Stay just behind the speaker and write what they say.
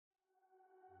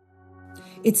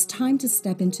It's time to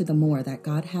step into the more that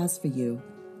God has for you.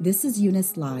 This is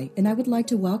Eunice Lai, and I would like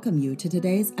to welcome you to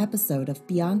today's episode of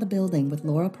Beyond the Building with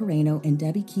Laura Pereno and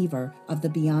Debbie Keever of the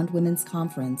Beyond Women's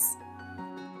Conference.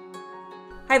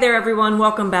 Hi there, everyone.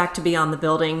 Welcome back to Beyond the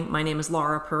Building. My name is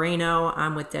Laura Pereno.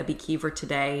 I'm with Debbie Keever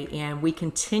today, and we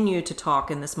continue to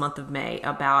talk in this month of May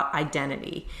about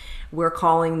identity. We're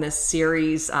calling this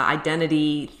series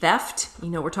Identity Theft.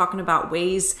 We're talking about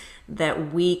ways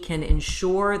that we can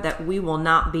ensure that we will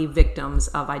not be victims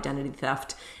of identity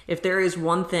theft. If there is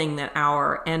one thing that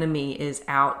our enemy is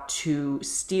out to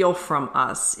steal from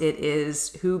us, it is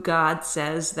who God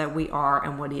says that we are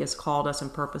and what He has called us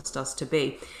and purposed us to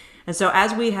be. And so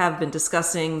as we have been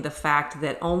discussing the fact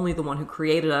that only the one who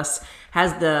created us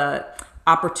has the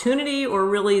opportunity or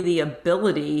really the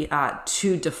ability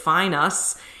to define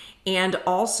us, and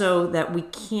also that we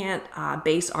can't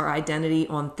base our identity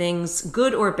on things,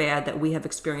 good or bad, that we have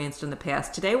experienced in the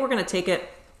past. Today we're going to take it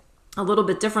a little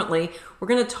bit differently. We're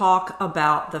going to talk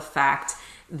about the fact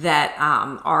that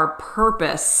our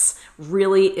purpose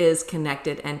really is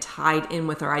connected and tied in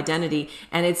with our identity,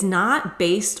 and it's not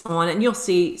based on, and you'll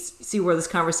see where this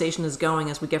conversation is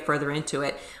going as we get further into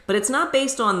it, but it's not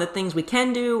based on the things we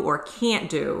can do or can't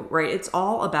do, right? It's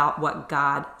all about what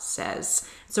God says.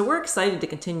 So we're excited to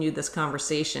continue this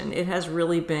conversation. It has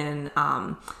really been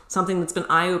something that's been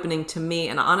eye-opening to me,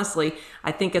 and honestly,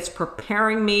 I think it's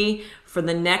preparing me for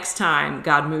the next time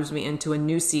God moves me into a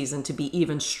new season to be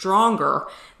even stronger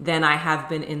than I have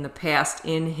been in the past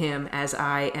in Him, as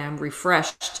I am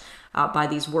refreshed by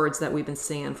these words that we've been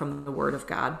seeing from the Word of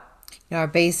God. Our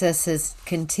basis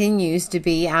continues to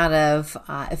be out of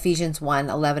Ephesians 1,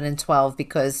 11 and 12,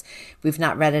 because we've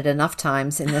not read it enough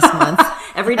times in this month.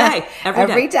 Every day.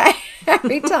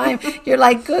 Every time. You're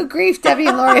like, good grief, Debbie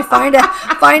and Lori, find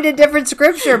a different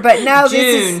scripture. But no,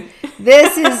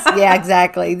 this is yeah,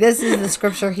 exactly. This is the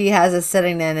scripture He has us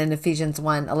sitting in Ephesians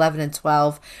 1, 11 and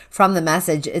 12 from the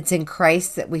Message. It's in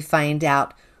Christ that we find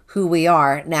out who we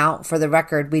are. Now, for the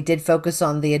record, we did focus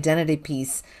on the identity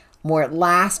piece more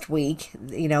last week,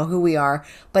 who we are.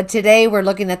 But today we're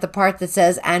looking at the part that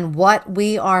says, and what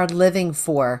we are living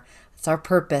for. It's our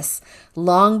purpose.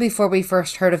 Long before we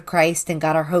first heard of Christ and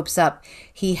got our hopes up,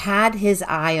 He had His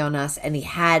eye on us and He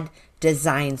had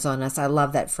designs on us. I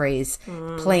love that phrase.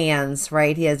 Plans,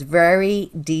 right? He has very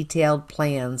detailed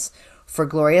plans for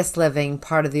glorious living,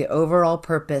 part of the overall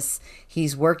purpose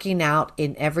He's working out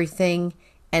in everything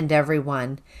and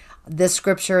everyone. This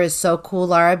scripture is so cool,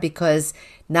 Laura, because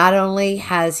not only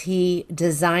has He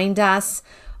designed us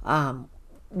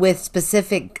with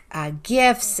specific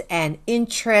gifts and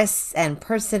interests and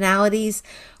personalities,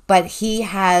 but He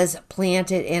has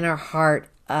planted in our heart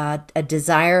a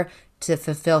desire to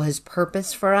fulfill His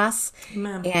purpose for us.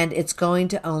 Amen. And it's going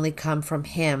to only come from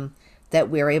Him that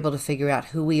we're able to figure out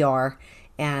who we are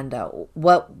and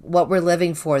what we're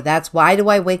living for. That's why do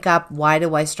I wake up? Why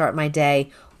do I start my day?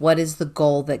 What is the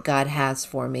goal that God has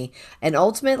for me? And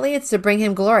ultimately, it's to bring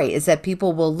Him glory, is that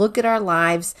people will look at our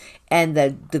lives and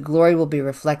the glory will be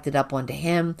reflected up onto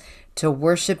Him, to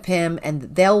worship Him, and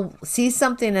they'll see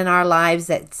something in our lives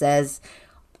that says,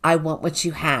 I want what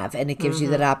you have. And it gives you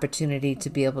that opportunity to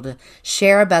be able to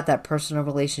share about that personal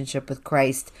relationship with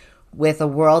Christ with a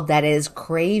world that is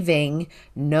craving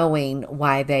knowing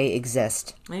why they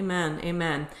exist. Amen.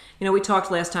 Amen. We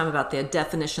talked last time about the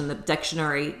definition, the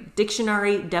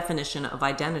dictionary definition of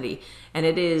identity, and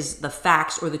it is the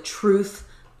facts or the truth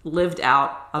lived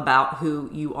out about who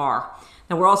you are.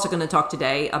 Now, we're also going to talk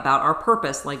today about our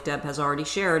purpose, like Deb has already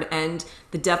shared, and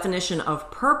the definition of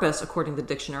purpose, according to the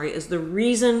dictionary, is the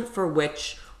reason for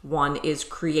which one is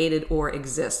created or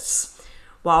exists.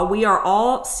 While we are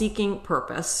all seeking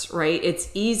purpose, right, it's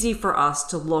easy for us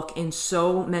to look in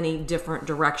so many different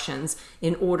directions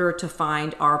in order to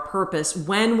find our purpose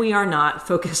when we are not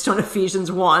focused on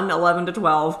Ephesians 1, 11 to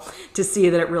 12 to see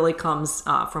that it really comes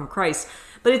from Christ.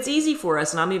 But it's easy for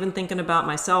us, and I'm even thinking about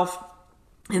myself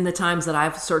in the times that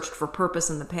I've searched for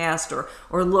purpose in the past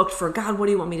or looked for, God, what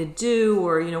do you want me to do?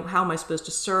 Or, how am I supposed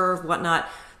to serve, whatnot.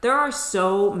 There are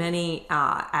so many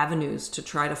avenues to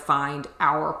try to find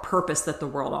our purpose that the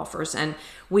world offers. And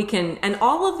and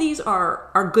all of these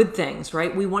are good things,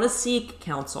 right? We want to seek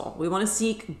counsel. We want to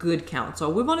seek good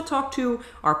counsel. We want to talk to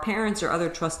our parents or other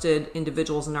trusted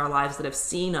individuals in our lives that have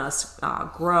seen us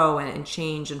grow and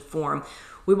change and form.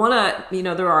 We want to,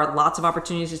 there are lots of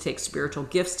opportunities to take spiritual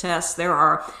gifts tests. There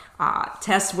are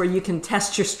tests where you can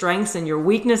test your strengths and your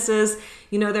weaknesses.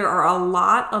 There are a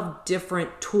lot of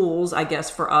different tools, I guess,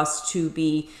 for us to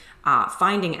be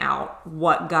finding out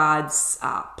what God's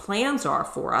plans are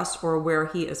for us or where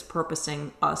He is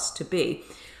purposing us to be.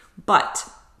 But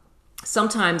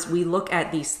sometimes we look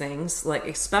at these things, like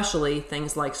especially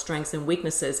things like strengths and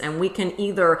weaknesses, and we can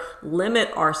either limit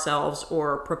ourselves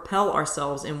or propel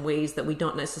ourselves in ways that we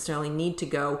don't necessarily need to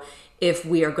go if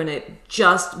we are going to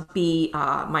just be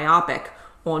myopic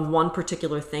on one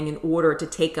particular thing in order to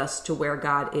take us to where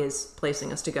God is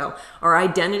placing us to go. Our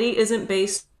identity isn't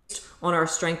based on our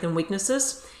strengths and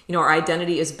weaknesses. Our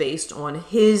identity is based on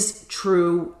his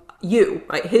true you,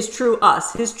 right? His true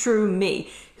us, his true me,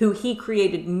 who he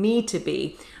created me to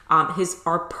be.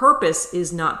 Our purpose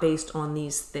is not based on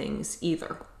these things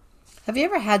either. Have you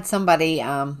ever had somebody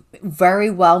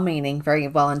very well-meaning, very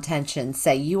well-intentioned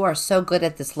say, you are so good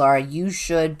at this, Laura, you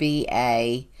should be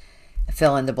a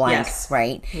fill in the blank, yes.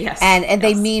 right? Yes. And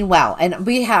they mean well. And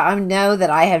I know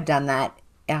that I have done that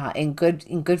in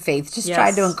good faith, just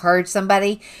tried to encourage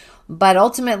somebody. But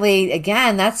ultimately,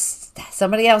 again, that's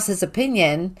somebody else's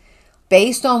opinion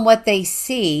based on what they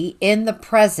see in the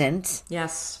present.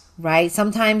 Yes. Right?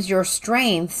 Sometimes your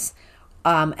strengths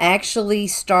actually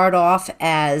start off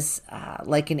as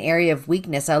like an area of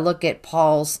weakness. I look at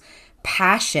Paul's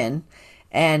passion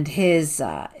and his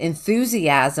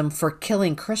enthusiasm for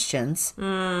killing Christians.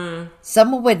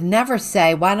 Someone would never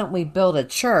say, why don't we build a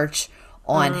church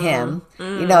on him?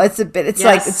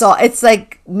 It's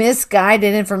like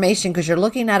misguided information, because you're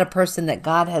looking at a person that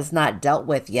God has not dealt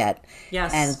with yet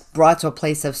and brought to a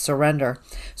place of surrender.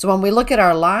 So when we look at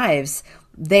our lives,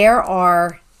 there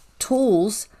are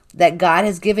tools that God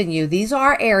has given you. These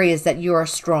are areas that you are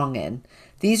strong in.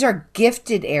 These are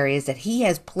gifted areas that he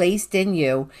has placed in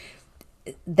you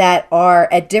that are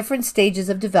at different stages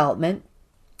of development,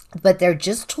 but they're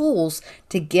just tools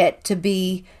to get to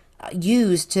be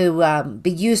used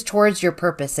towards your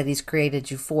purpose that he's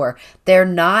created you for. They're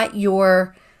not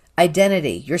your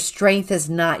identity. Your strength is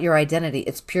not your identity.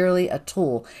 It's purely a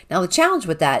tool. Now, the challenge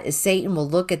with that is Satan will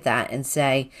look at that and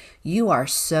say, you are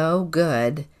so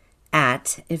good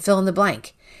at, and fill in the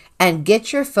blank, and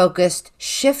get your focus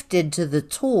shifted to the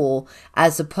tool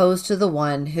as opposed to the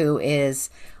one who is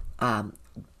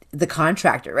the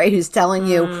contractor, right? Who's telling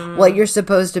you what you're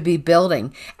supposed to be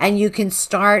building. And you can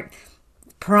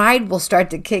pride will start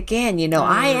to kick in.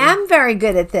 I am very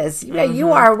good at this.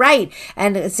 You are right.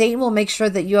 And Satan will make sure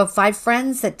that you have 5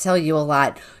 friends that tell you a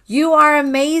lot. You are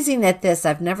amazing at this.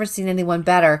 I've never seen anyone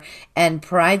better. And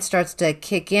pride starts to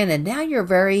kick in. And now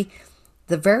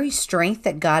the very strength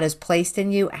that God has placed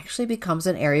in you actually becomes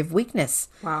an area of weakness.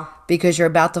 Wow. Because you're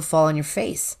about to fall on your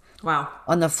face. Wow.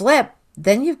 On the flip,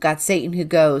 then you've got Satan who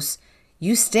goes,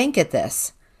 you stink at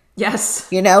this. Yes.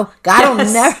 God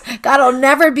will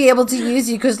never be able to use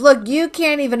you, because look, you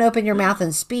can't even open your mouth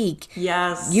and speak.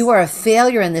 Yes. You are a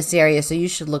failure in this area, so you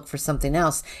should look for something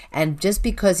else. And just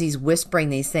because he's whispering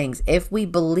these things, if we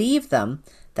believe them,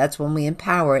 that's when we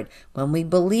empower it. When we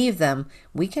believe them,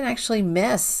 we can actually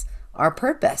miss our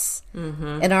purpose.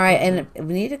 And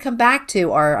we need to come back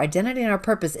to our identity, and our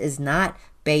purpose is not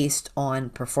based on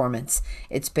performance.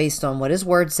 It's based on what his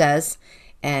word says.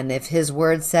 And if his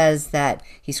word says that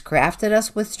he's crafted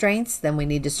us with strengths, then we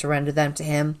need to surrender them to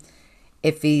him.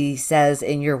 If he says,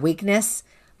 in your weakness,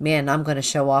 man, I'm going to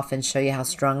show off and show you how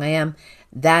strong I am,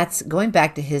 that's going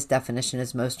back to his definition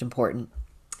is most important.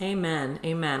 Amen.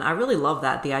 Amen. I really love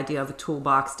that, the idea of a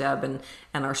toolbox, Deb, and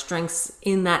our strengths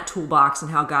in that toolbox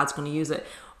and how God's going to use it.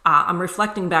 I'm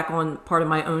reflecting back on part of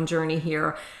my own journey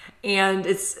here, and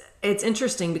it's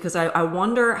interesting because I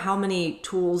wonder how many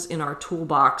tools in our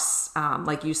toolbox,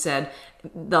 like you said,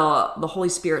 the Holy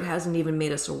Spirit hasn't even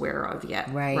made us aware of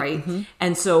yet. Right? Mm-hmm.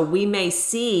 And so we may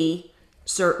see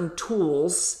certain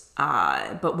tools,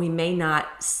 but we may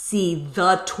not see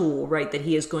the tool, right, that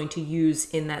he is going to use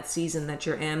in that season that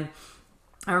you're in.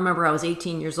 I remember I was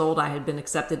 18 years old. I had been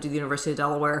accepted to the University of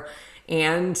Delaware,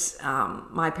 and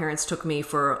my parents took me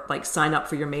for sign up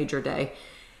for your major day.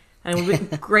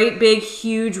 And great big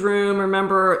huge room.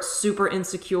 Remember, super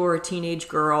insecure teenage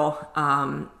girl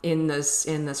in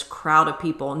this crowd of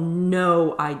people.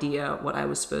 No idea what I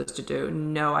was supposed to do.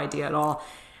 No idea at all.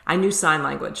 I knew sign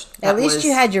language. At least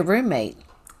you had your roommate.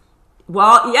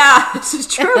 Well, yeah, this is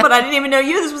true, but I didn't even know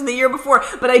you. This was the year before.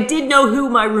 But I did know who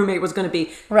my roommate was going to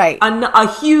be. Right.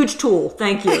 A huge tool.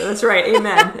 Thank you. That's right.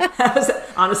 Amen.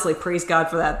 Honestly, praise God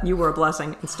for that. You were a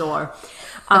blessing and still are.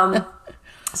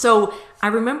 So I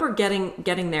remember getting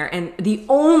there, and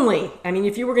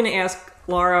if you were going to ask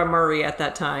Laura Murray at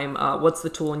that time, what's the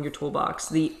tool in your toolbox?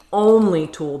 The only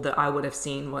tool that I would have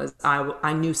seen was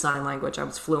I knew sign language. I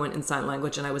was fluent in sign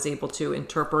language, and I was able to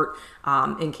interpret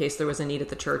in case there was a need at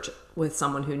the church with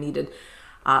someone who needed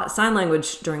sign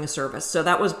language during a service. So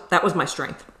that was my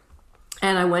strength.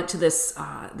 And I went to this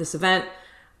event,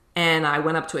 and I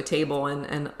went up to a table,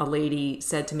 and a lady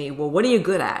said to me, "Well, what are you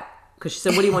good at?" Because she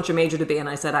said, what do you want your major to be? And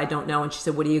I said, I don't know. And she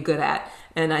said, what are you good at?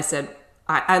 And I said,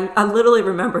 I literally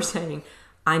remember saying,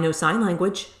 I know sign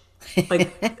language.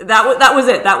 Like that was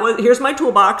it. Here's my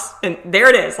toolbox. And there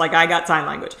it is. Like I got sign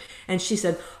language. And she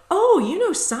said, oh, you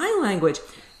know sign language.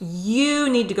 You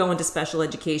need to go into special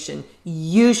education.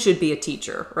 You should be a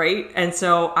teacher, right? And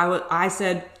so I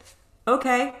said,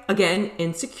 okay, again,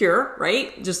 insecure,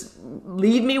 right? Just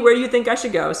lead me where you think I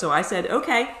should go. So I said,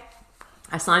 okay.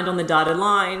 I signed on the dotted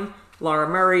line. Laura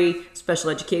Murray, special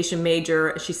education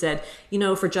major. She said,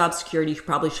 for job security, you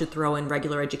probably should throw in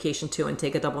regular education too and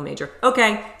take a double major.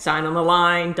 Okay, sign on the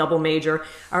line, double major.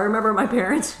 I remember my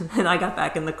parents and I got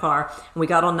back in the car and we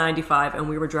got on 95 and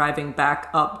we were driving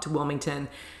back up to Wilmington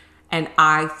and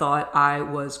I thought I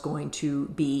was going to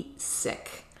be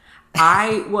sick.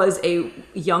 I was a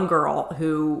young girl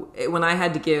who, when I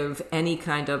had to give any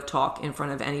kind of talk in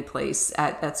front of any place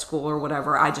at school or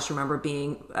whatever, I just remember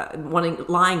being,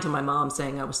 lying to my mom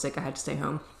saying I was sick, I had to stay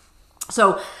home.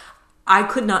 So I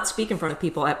could not speak in front of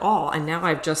people at all. And now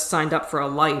I've just signed up for a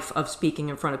life of speaking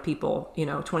in front of people,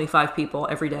 25 people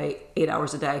every day, 8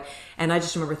 hours a day. And I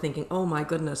just remember thinking, oh my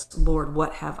goodness, Lord,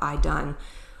 what have I done?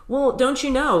 Well, don't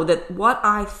you know that what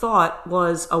I thought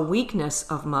was a weakness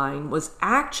of mine was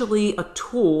actually a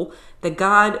tool that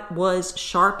God was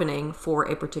sharpening for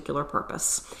a particular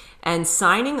purpose. And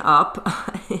signing up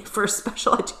for a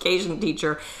special education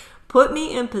teacher put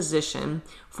me in position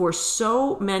for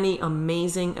so many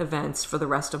amazing events for the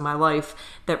rest of my life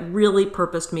that really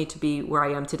purposed me to be where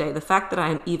I am today. The fact that I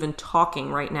am even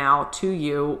talking right now to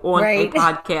you on a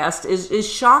podcast is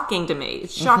shocking to me.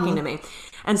 It's shocking to me.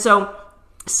 And so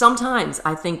sometimes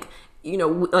I think,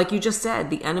 like you just said,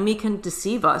 the enemy can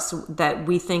deceive us that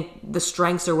we think the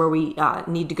strengths are where we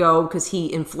need to go because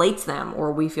he inflates them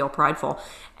or we feel prideful.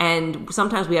 And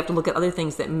sometimes we have to look at other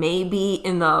things that may be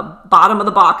in the bottom of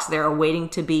the box there waiting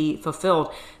to be fulfilled.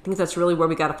 I think that's really where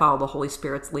we got to follow the Holy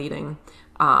Spirit's leading,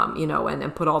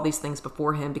 and put all these things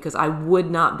before him, because I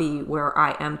would not be where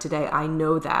I am today. I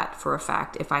know that for a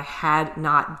fact if I had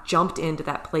not jumped into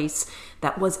that place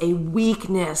that was a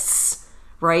weakness,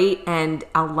 right? And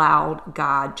allowed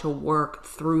God to work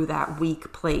through that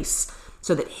weak place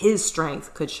so that his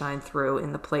strength could shine through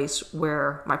in the place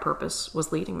where my purpose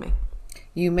was leading me.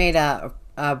 You made a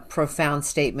profound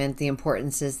statement. The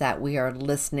importance is that we are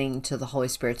listening to the Holy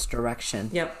Spirit's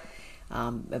direction. Yep.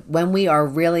 When we are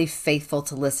really faithful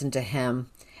to listen to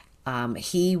him,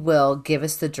 he will give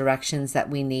us the directions that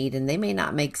we need, and they may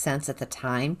not make sense at the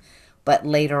time, but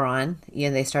later on,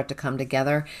 they start to come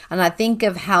together. And I think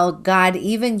of how God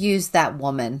even used that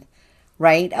woman,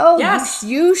 right? Oh, yes.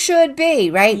 You should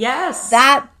be, right? Yes.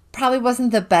 That probably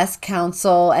wasn't the best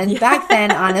counsel. And back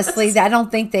then, honestly, I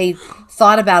don't think they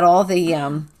thought about all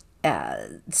the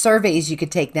surveys you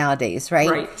could take nowadays,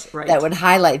 right? Right. That would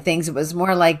highlight things. It was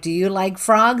more like, do you like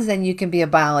frogs? Then you can be a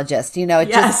biologist.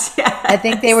 Yes. I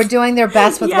think they were doing their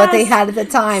best with what they had at the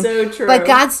time. So true. But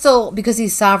God still, because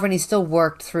he's sovereign, he still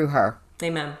worked through her.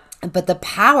 Amen. But the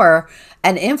power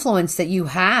and influence that you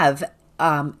have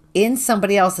in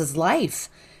somebody else's life,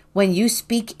 when you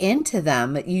speak into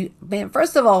them,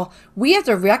 first of all, we have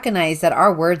to recognize that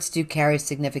our words do carry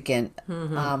significant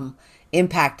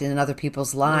impact in other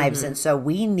people's lives. And so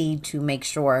we need to make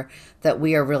sure that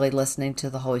we are really listening to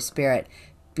the Holy Spirit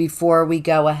before we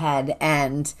go ahead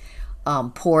and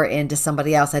pour into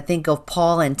somebody else. I think of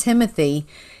Paul and Timothy.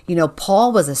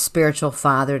 Paul was a spiritual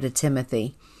father to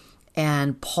Timothy.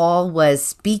 And Paul was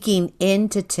speaking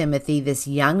into Timothy, this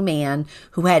young man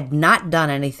who had not done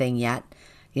anything yet.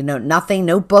 Nothing,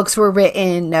 no books were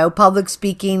written, no public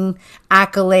speaking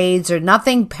accolades or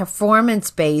nothing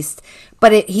performance-based.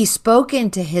 But he spoke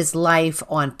into his life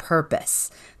on purpose,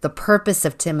 the purpose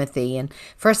of Timothy. And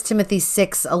 1 Timothy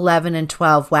 6:11 and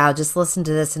 12, wow, just listen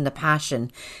to this in the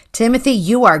Passion. Timothy,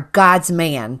 you are God's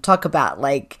man. Talk about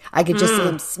I could just see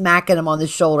him smacking him on the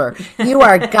shoulder. You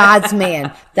are God's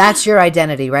man. That's your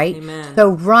identity, right? Amen. So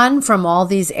run from all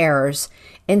these errors.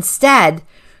 Instead,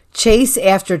 chase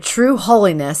after true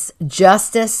holiness,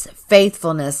 justice,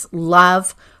 faithfulness,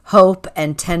 love, hope,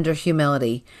 and tender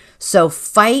humility. So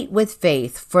fight with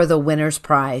faith for the winner's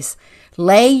prize.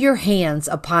 Lay your hands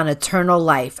upon eternal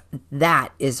life.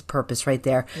 That is purpose right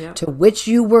there. Yep. To which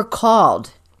you were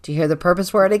called. Do you hear the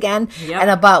purpose word again? Yep.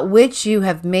 And about which you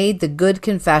have made the good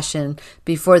confession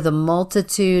before the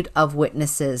multitude of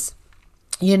witnesses.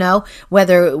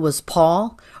 Whether it was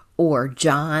Paul or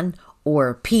John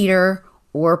or Peter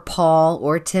or Paul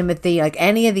or Timothy, like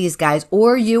any of these guys,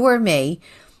 or you or me,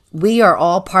 we are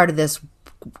all part of this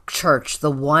church, the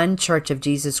one church of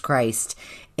Jesus Christ,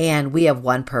 and we have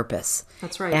one purpose.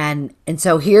 That's right. And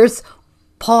so here's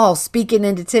Paul speaking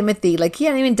into Timothy, like he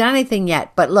hadn't even done anything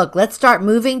yet. But look, let's start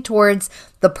moving towards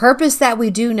the purpose that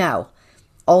we do know.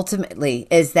 Ultimately,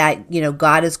 is that,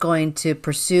 God is going to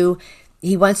pursue,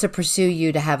 he wants to pursue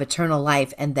you to have eternal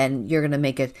life. And then you're going to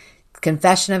make a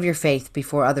confession of your faith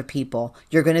before other people.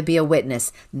 You're going to be a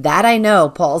witness. That I know,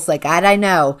 Paul's like, that I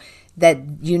know that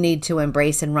you need to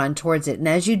embrace and run towards it. And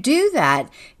as you do that,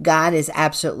 God is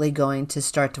absolutely going to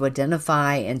start to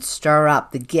identify and stir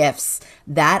up the gifts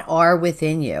that are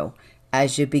within you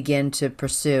as you begin to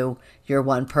pursue your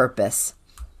one purpose.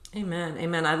 Amen.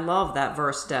 Amen. I love that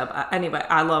verse, Deb. Anyway,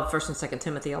 I love 1st and 2nd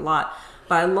Timothy a lot,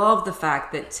 but I love the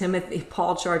fact that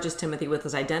Paul charges Timothy with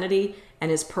his identity and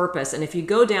his purpose. And if you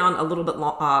go down a little bit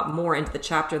more into the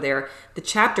chapter there, the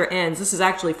chapter ends. This is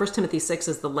actually 1 Timothy 6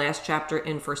 is the last chapter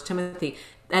in 1 Timothy.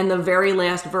 And the very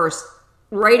last verse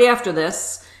right after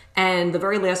this, and the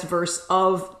very last verse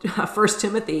of 1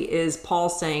 Timothy is Paul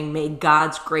saying, may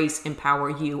God's grace empower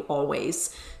you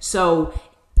always. So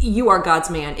you are God's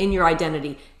man in your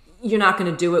identity. You're not going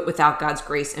to do it without God's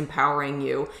grace empowering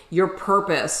you. Your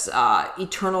purpose,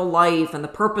 eternal life, and the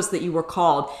purpose that you were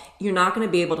called, you're not going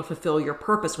to be able to fulfill your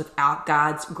purpose without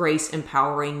God's grace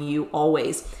empowering you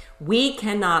always. We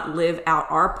cannot live out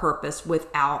our purpose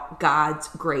without God's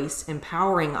grace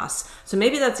empowering us. So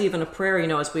maybe that's even a prayer,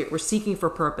 as we're seeking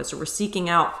for purpose, or we're seeking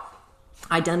out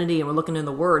identity and we're looking in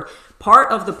the Word.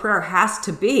 Part of the prayer has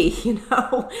to be,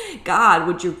 God,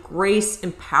 would your grace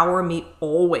empower me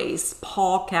always?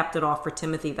 Paul capped it off for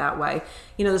Timothy that way.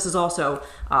 This is also,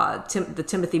 the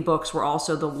Timothy books were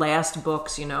also the last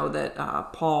books, that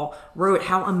Paul wrote.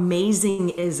 How amazing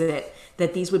is it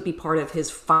that these would be part of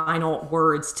his final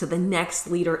words to the next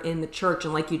leader in the church?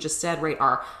 And like you just said, right,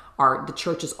 the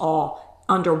church is all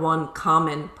under one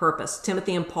common purpose.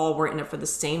 Timothy and Paul were in it for the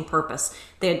same purpose.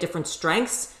 They had different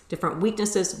strengths, different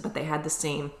weaknesses, but they had the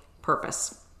same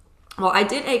purpose. Well, I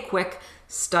did a quick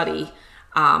study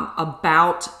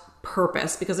about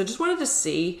purpose because I just wanted to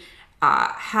see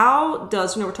how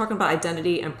does, we're talking about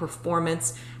identity and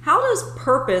performance, how does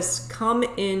purpose come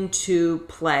into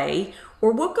play,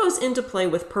 or what goes into play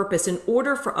with purpose in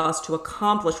order for us to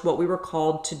accomplish what we were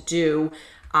called to do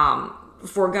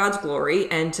for God's glory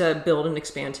and to build and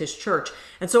expand his church.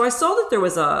 And so I saw that there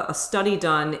was a study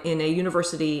done in a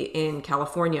university in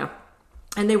California,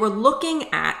 and they were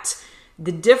looking at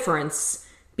the difference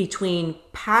between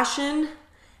passion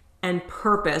and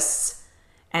purpose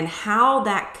and how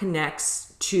that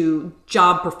connects to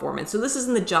job performance. So this is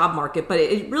in the job market, but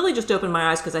it really just opened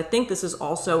my eyes because I think this is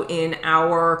also in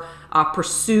our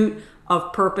pursuit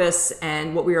of purpose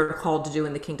and what we are called to do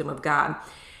in the kingdom of God.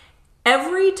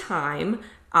 Every time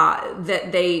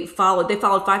that they followed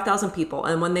 5,000 people,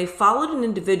 and when they followed an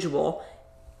individual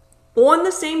on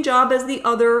the same job as the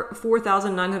other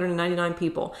 4,999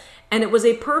 people, and it was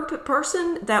a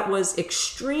person that was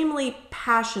extremely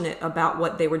passionate about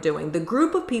what they were doing, the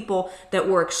group of people that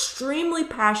were extremely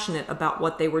passionate about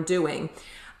what they were doing,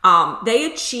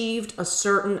 they achieved a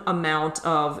certain amount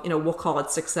of, we'll call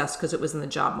it success because it was in the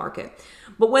job market.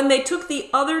 But when they took the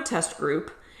other test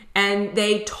group, and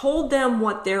they told them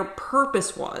what their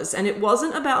purpose was. And it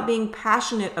wasn't about being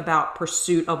passionate about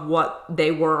pursuit of what they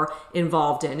were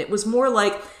involved in. It was more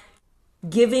like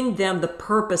giving them the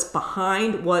purpose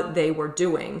behind what they were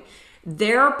doing.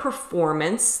 Their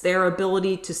performance, their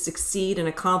ability to succeed and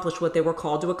accomplish what they were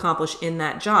called to accomplish in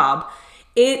that job,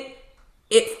 it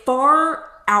far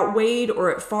outweighed, or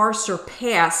it far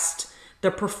surpassed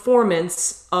the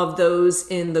performance of those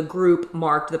in the group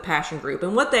marked the passion group.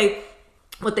 And what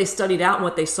they studied out and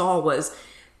what they saw was,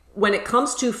 when it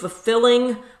comes to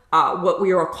fulfilling what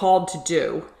we are called to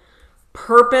do,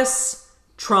 purpose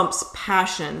trumps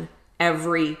passion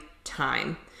every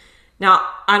time. Now,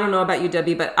 I don't know about you,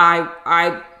 Debbie, but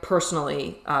I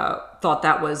personally thought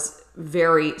that was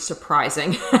very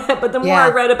surprising. But the more I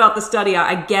read about the study,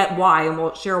 I get why, and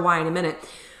we'll share why in a minute.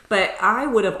 But I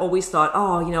would have always thought,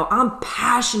 I'm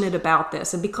passionate about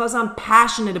this. And because I'm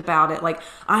passionate about it,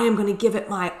 I am going to give it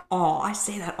my all. I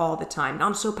say that all the time.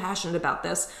 I'm so passionate about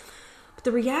this. But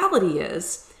the reality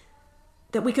is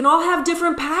that we can all have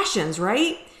different passions,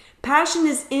 right? Passion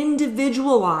is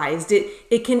individualized.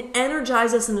 It can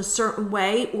energize us in a certain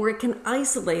way, or it can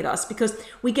isolate us because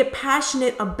we get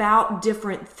passionate about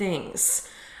different things.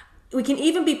 We can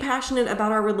even be passionate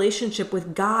about our relationship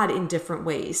with God in different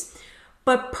ways.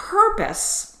 But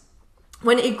purpose,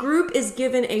 when a group is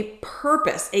given a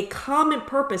purpose, a common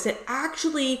purpose, it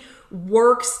actually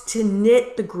works to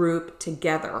knit the group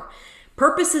together.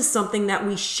 Purpose is something that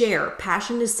we share.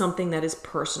 Passion is something that is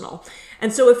personal.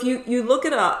 And so if you look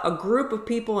at a group of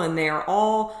people and they are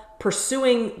all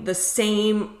pursuing the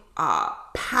same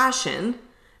passion,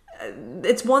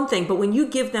 it's one thing, but when you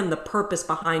give them the purpose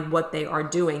behind what they are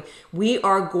doing, we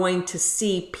are going to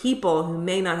see people who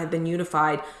may not have been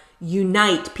unified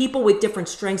unite, people with different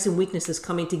strengths and weaknesses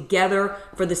coming together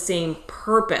for the same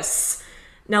purpose.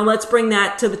 Now let's bring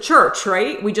that to the church,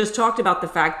 right? We just talked about the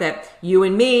fact that you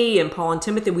and me and Paul and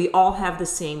Timothy, we all have the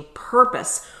same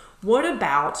purpose. What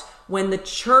about when the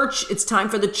church, it's time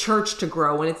for the church to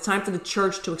grow, when it's time for the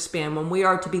church to expand, when we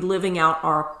are to be living out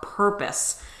our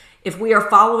purpose? If we are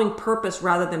following purpose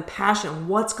rather than passion,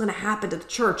 what's going to happen to the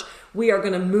church? We are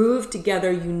going to move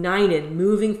together, united,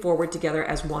 moving forward together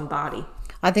as one body.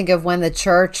 I think of when the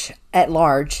church at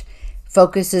large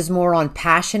focuses more on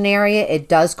passion area, it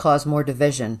does cause more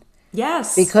division.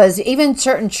 Yes. Because even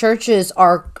certain churches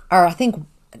are I think,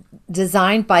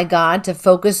 designed by God to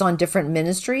focus on different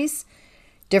ministries,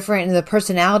 different the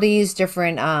personalities,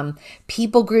 different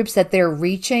people groups that they're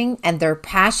reaching, and they're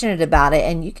passionate about it.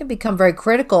 And you can become very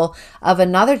critical of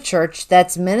another church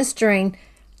that's ministering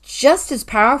just as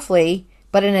powerfully,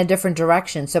 but in a different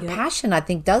direction. So passion, I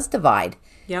think, does divide.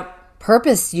 Yep.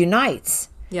 Purpose unites.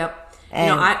 Yep.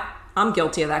 And I'm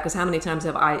guilty of that, because how many times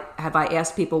have I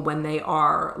asked people when they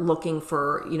are looking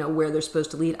for, where they're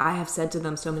supposed to lead? I have said to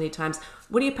them so many times,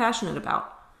 what are you passionate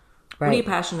about? Right. What are you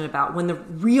passionate about? When the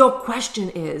real question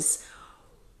is,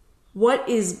 what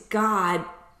is God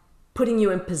putting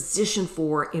you in position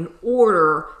for in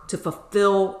order to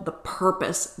fulfill the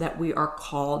purpose that we are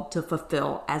called to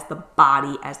fulfill as the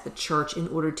body, as the church, in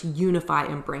order to unify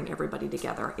and bring everybody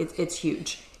together? It's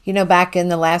huge. Back in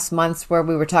the last months where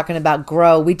we were talking about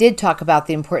grow, we did talk about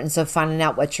the importance of finding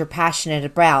out what you're passionate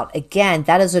about. Again,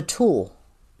 that is a tool.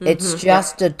 It's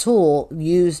just a tool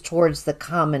used towards the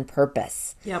common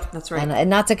purpose. Yep, that's right. And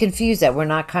not to confuse it, we're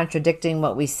not contradicting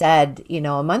what we said,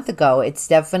 a month ago. It's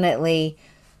definitely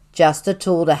just a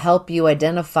tool to help you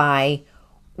identify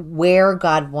where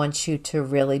God wants you to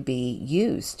really be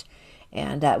used.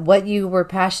 And what you were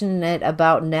passionate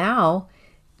about now,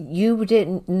 you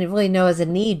didn't really know as a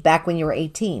need back when you were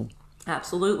 18.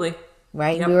 Absolutely.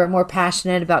 Right? Yep. We were more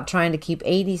passionate about trying to keep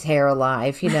 80s hair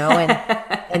alive,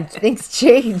 and things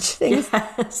change.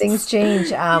 Things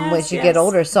change as you get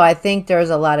older. So I think there's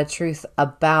a lot of truth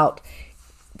about,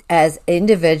 as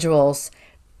individuals,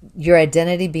 your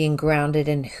identity being grounded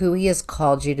in who he has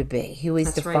called you to be, who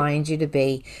he's defined you to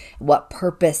be, what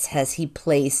purpose has he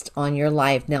placed on your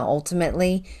life. Now,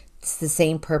 ultimately, it's the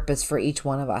same purpose for each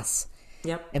one of us.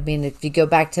 Yep. I mean, if you go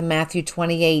back to Matthew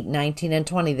 28, 19 and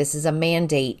 20, this is a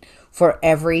mandate for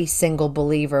every single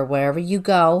believer. Wherever you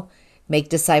go, make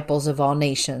disciples of all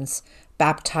nations,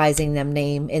 baptizing them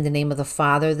in the name of the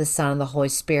Father, the Son, and the Holy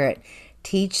Spirit.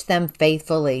 Teach them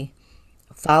faithfully.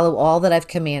 Follow all that I've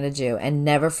commanded you, and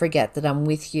never forget that I'm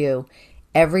with you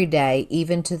every day,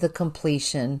 even to the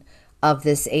completion of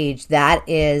this age. That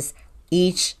is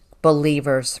each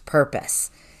believer's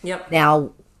purpose. Yep.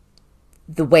 Now,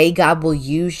 the way God will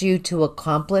use you to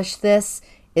accomplish this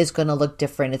is going to look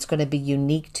different. It's going to be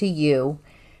unique to you.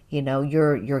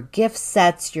 Your gift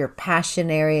sets, your passion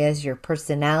areas, your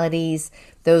personalities,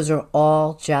 those are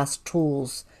all just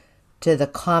tools to the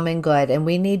common good. And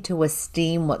we need to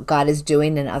esteem what God is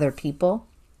doing in other people,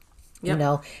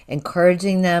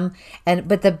 encouraging them.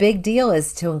 But the big deal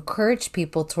is to encourage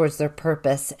people towards their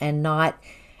purpose, and not,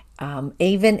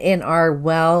 even in our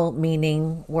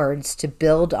well-meaning words, to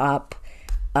build up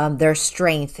their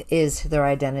strength is their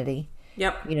identity.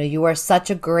 Yep. You are such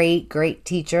a great, great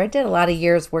teacher. I did a lot of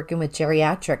years working with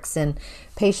geriatrics and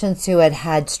patients who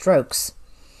had strokes.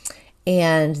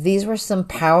 And these were some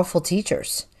powerful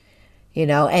teachers,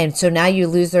 and so now you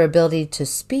lose their ability to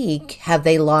speak. Have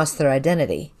they lost their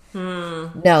identity?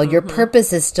 No, your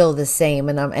purpose is still the same.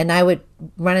 And I would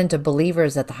run into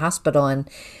believers at the hospital,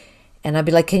 and I'd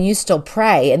be like, can you still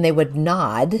pray? And they would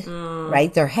nod,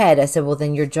 right, their head. I said, well,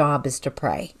 then your job is to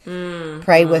pray.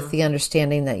 Pray with the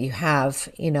understanding that you have,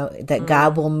 that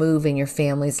God will move in your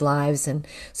family's lives. And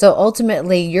so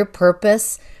ultimately your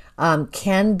purpose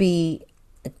can be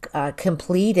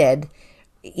completed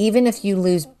even if you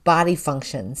lose body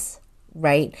functions,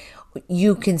 right?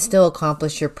 You can still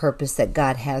accomplish your purpose that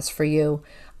God has for you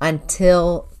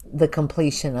until the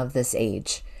completion of this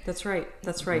age. That's right.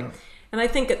 That's right. Yeah. And I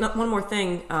think one more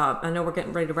thing, I know we're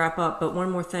getting ready to wrap up, but one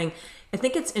more thing. I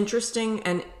think it's interesting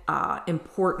and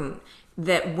important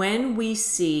that when we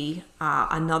see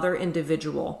another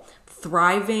individual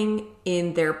thriving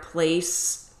in their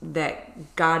place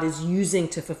that God is using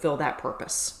to fulfill that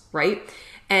purpose, right?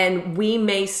 And we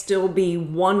may still be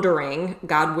wondering,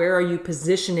 God, where are you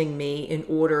positioning me in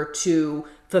order to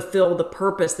fulfill the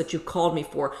purpose that you've called me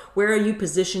for? Where are you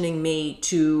positioning me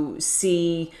to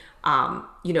see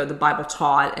the Bible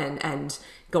taught and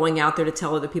going out there to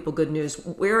tell other people good news?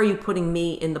 Where are you putting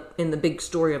me in the big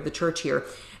story of the church here?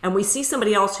 And we see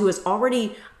somebody else who has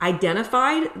already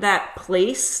identified that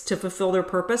place to fulfill their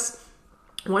purpose.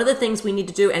 One of the things we need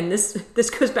to do, and this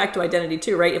goes back to identity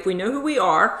too, right? If we know who we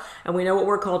are and we know what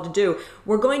we're called to do,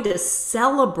 we're going to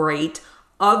celebrate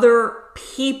other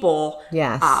people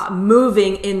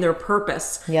moving in their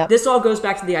purpose. Yep. This all goes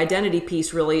back to the identity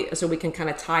piece, really, so we can kind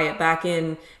of tie it back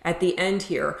in at the end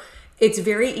here. It's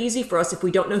very easy for us if we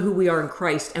don't know who we are in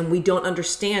Christ and we don't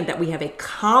understand that we have a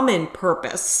common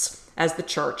purpose as the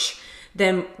church.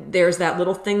 Then there's that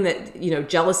little thing that,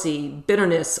 jealousy,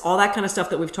 bitterness, all that kind of stuff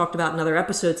that we've talked about in other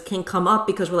episodes can come up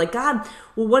because we're like, God,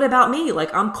 well, what about me?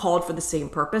 Like, I'm called for the same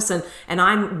purpose and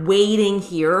I'm waiting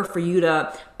here for you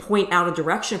to point out a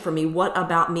direction for me. What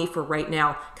about me for right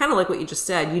now? Kind of like what you just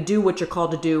said. You do what you're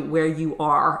called to do where you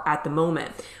are at the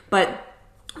moment. But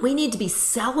we need to be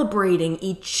celebrating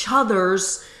each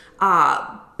other's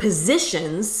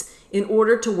positions in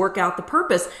order to work out the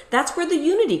purpose. That's where the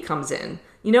unity comes in.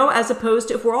 As opposed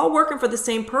to if we're all working for the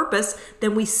same purpose,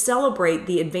 then we celebrate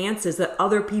the advances that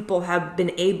other people have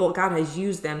been able, God has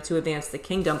used them to advance the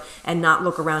kingdom, and not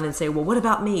look around and say, well, what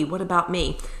about me? What about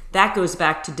me? That goes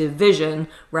back to division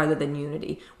rather than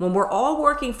unity. When we're all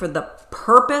working for the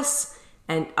purpose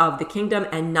and of the kingdom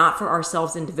and not for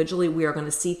ourselves individually, we are going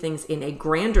to see things in a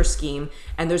grander scheme,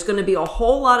 and there's going to be a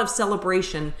whole lot of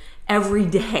celebration every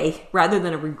day rather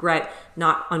than a regret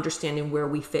not understanding where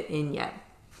we fit in yet.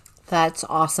 That's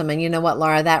awesome. And you know what,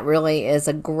 Laura, that really is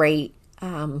a great,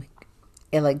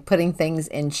 like putting things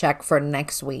in check for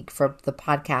next week for the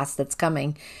podcast that's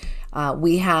coming.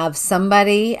 We have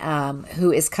somebody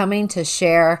who is coming to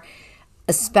share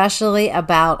especially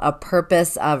about a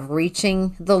purpose of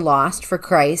reaching the lost for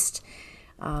Christ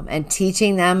and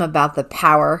teaching them about the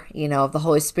power, of the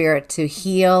Holy Spirit to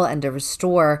heal and to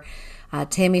restore.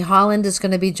 Tammy Holland is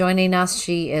going to be joining us.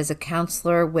 She is a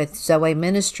counselor with Zoe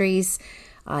Ministries,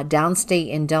 downstate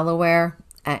in Delaware.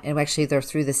 And actually they're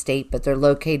through the state, but they're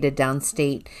located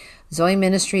downstate. Zoe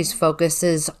Ministries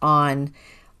focuses on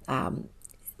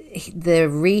the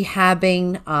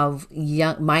rehabbing of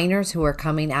young minors who are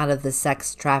coming out of the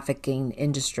sex trafficking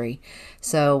industry.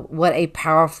 So what a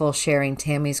powerful sharing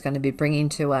Tammy's going to be bringing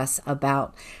to us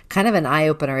about kind of an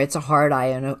eye-opener. It's a hard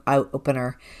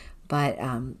eye-opener, but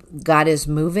God is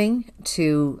moving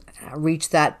to reach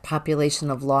that population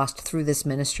of lost through this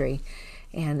ministry.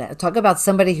 And talk about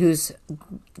somebody who's,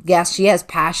 yes, she has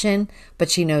passion,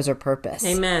 but she knows her purpose.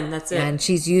 Amen. That's it. And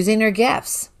she's using her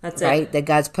gifts. That's right? it. That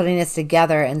God's putting us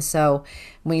together. And so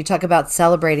when you talk about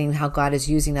celebrating how God is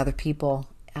using other people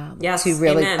to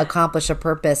really accomplish a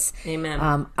purpose,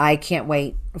 Amen. I can't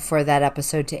wait for that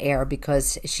episode to air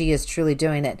because she is truly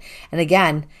doing it. And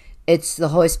again, it's the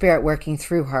Holy Spirit working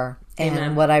through her. And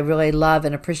Amen. What I really love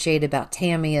and appreciate about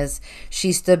Tammy is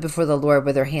she stood before the Lord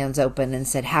with her hands open and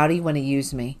said, how do you want to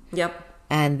use me? Yep.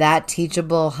 And that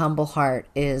teachable, humble heart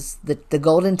is the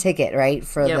golden ticket, right,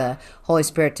 for the Holy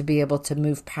Spirit to be able to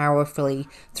move powerfully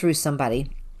through somebody.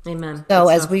 Amen. So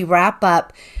as we wrap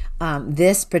up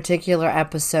this particular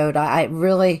episode, I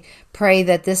really pray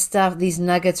that these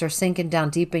nuggets are sinking down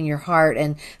deep in your heart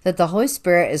and that the Holy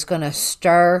Spirit is going to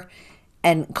stir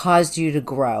and caused you to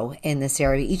grow in this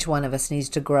area. Each one of us needs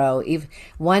to grow. Even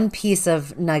one piece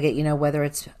of nugget, whether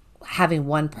it's having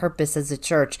one purpose as a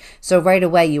church. So right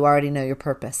away, you already know your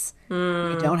purpose.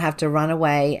 You don't have to run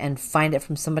away and find it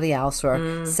from somebody else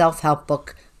or self-help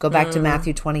book. Go back to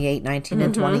Matthew 28, 19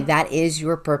 and 20. That is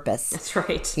your purpose. That's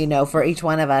right. For each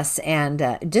one of us.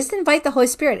 And just invite the Holy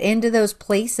Spirit into those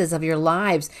places of your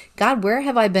lives. God, where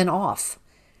have I been off?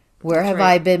 Where have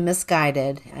I been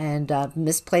misguided and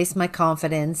misplaced my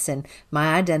confidence and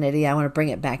my identity? I want to bring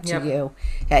it back to you.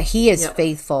 He is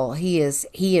faithful. He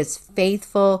is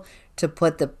faithful to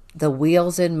put the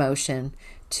wheels in motion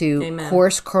to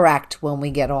course correct when we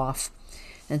get off.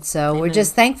 And so we're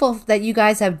just thankful that you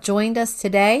guys have joined us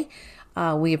today.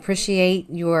 We appreciate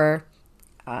your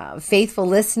faithful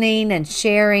listening and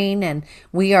sharing, and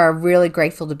we are really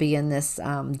grateful to be in this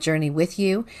journey with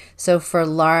you. So for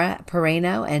Laura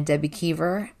Pereno and Debbie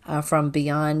Kiever from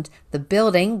Beyond the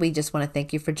Building, we just want to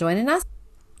thank you for joining us.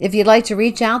 If you'd like to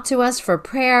reach out to us for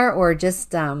prayer or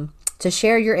just to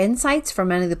share your insights from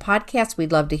any of the podcasts,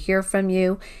 we'd love to hear from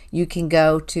you. You can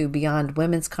go to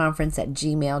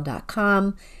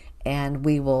beyondwomensconference@gmail.com, and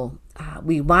we will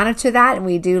we monitor that, and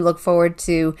we do look forward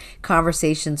to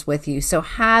conversations with you. So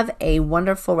have a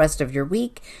wonderful rest of your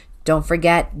week. Don't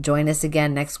forget, join us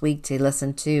again next week to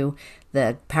listen to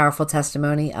the powerful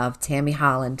testimony of Tammy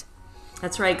Holland.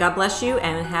 That's right. God bless you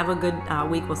and have a good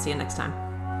week. We'll see you next time.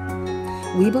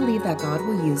 We believe that God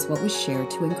will use what was shared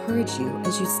to encourage you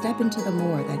as you step into the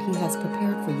more that He has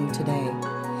prepared for you today.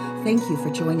 Thank you for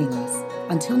joining us.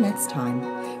 Until next time,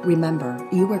 remember,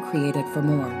 you were created for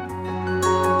more.